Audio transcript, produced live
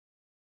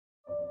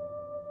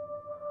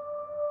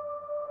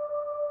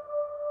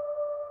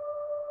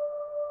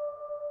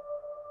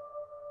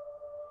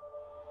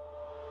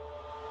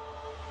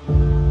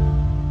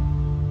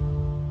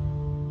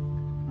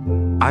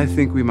I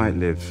think we might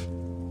live.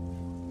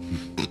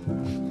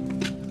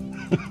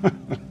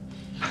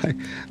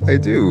 I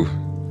do.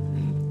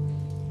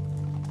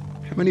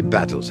 How many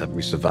battles have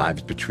we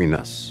survived between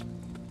us?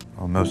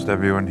 Almost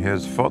everyone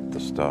here's fought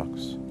the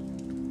Starks,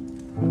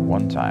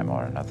 one time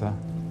or another.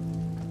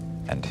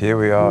 And here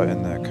we are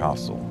in their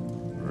castle,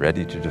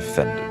 ready to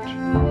defend it.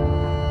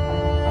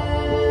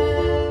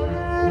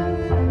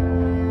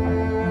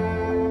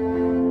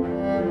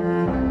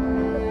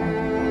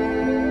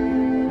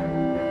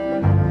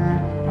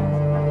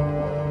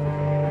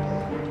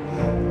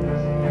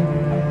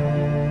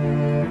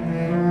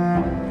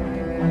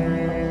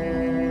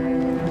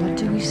 What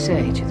do we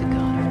say to the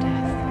god of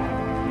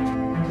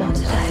death? Not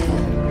today.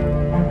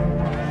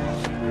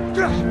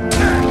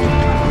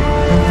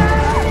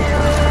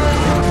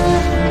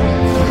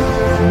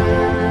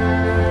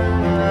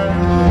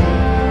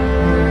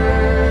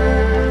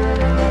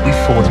 We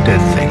fought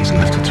dead things and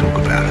have to talk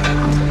about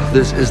it.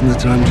 This isn't the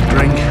time to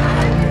drink.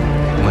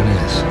 When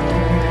is?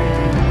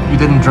 You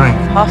didn't drink.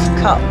 Half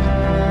cup.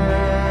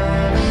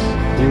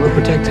 You were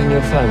protecting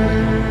your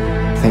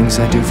family. Things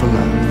I do for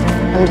love.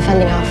 I'm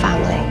defending our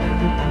family.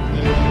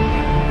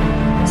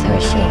 So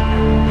is she.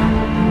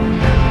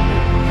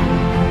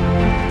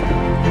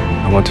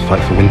 I want to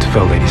fight for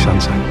Winterfell, Lady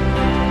Sansa.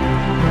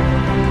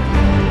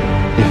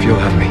 If you'll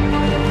have me.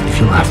 If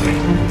you'll have me.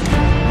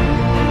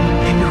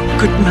 You're a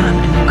good man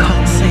and you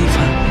can't save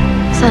her.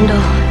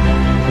 Sandor.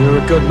 You're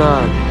a good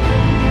man.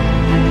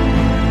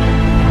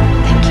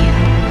 Thank you.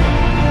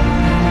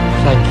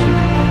 Thank you.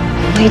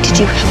 Why did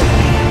you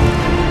help me?